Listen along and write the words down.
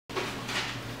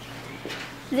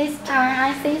This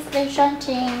time, ICStation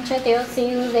team introduced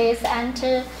you this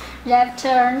anti-theft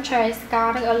and trace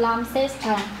guard alarm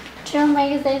system. To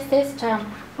make this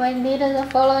system, we need the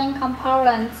following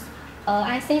components: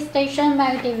 ICStation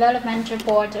MEGA development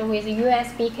board with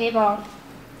USB cable,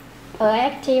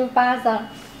 an active buzzer,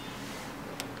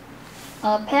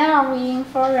 a pair of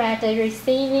infrared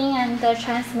receiving and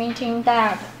transmitting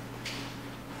diode,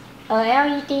 a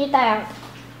LED diode,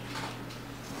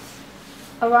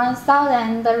 a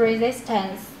 1000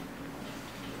 resistance,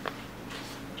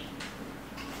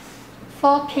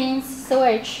 4-pin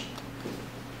switch,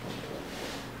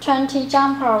 20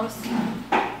 jumpers,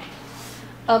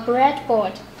 a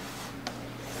breadboard,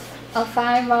 a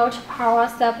 5-volt power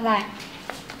supply.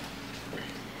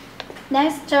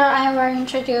 Next, I will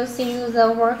introduce you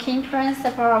the working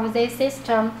principle of this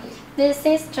system. This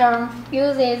system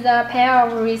uses a pair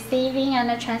of receiving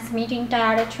and transmitting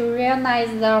diode to realize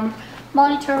the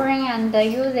monitoring and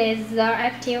uses the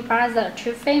active buzzer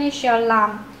to finish your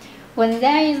alarm. When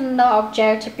there is no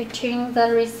object between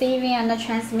the receiving and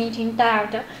transmitting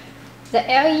diode, the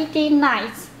LED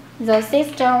lights, the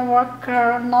system works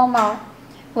normal.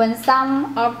 When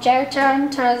some object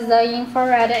enters the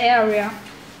infrared area,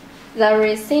 the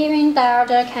receiving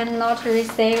diode cannot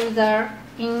receive the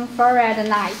infrared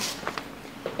light.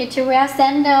 It will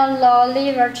send a low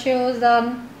level to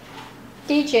the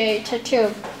digit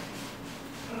tube,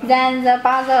 then the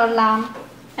buzzer alarm.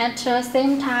 At the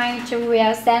same time, it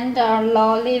will send a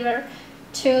low level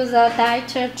to the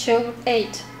data tube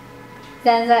 8.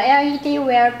 Then the LED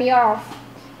will be off.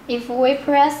 If we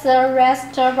press the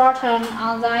rest button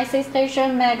on the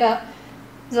ICStation MEGA,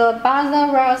 the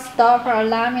buzzer will stop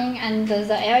alarming and the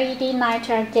LED light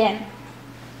again.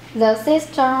 The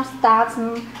system starts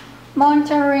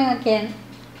monitoring again.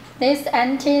 This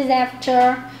anti-theft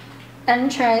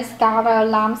and trace guard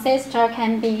alarm system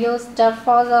can be used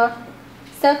for the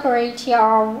security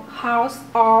of house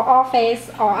or office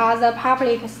or other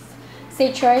public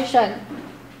situation.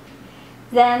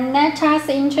 Then let us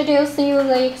introduce you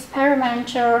the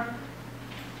experimenter.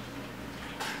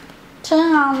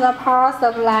 Turn on the power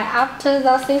supply after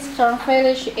the system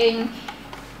finishes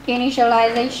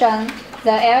initialization.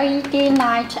 The LED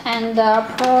light and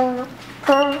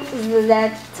proves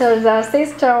that the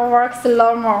system works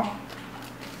normal.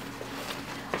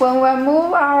 When we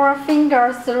move our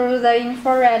fingers through the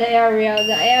infrared area,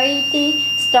 the LED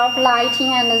stops lighting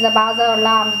and the buzzer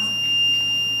alarms.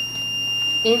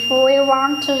 If we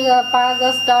want the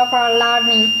buzzer stop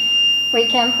alarming, we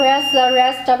can press the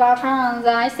rest button on the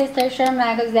ICStation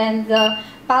MEGA, then the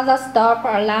buzzer stop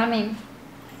alarming.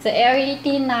 The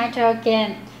LED light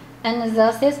again, and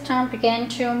the system begin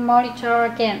to monitor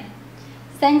again.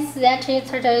 Thanks, that is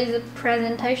today's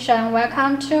presentation.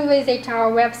 Welcome to visit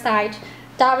our website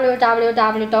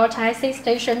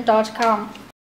www.ICStation.com.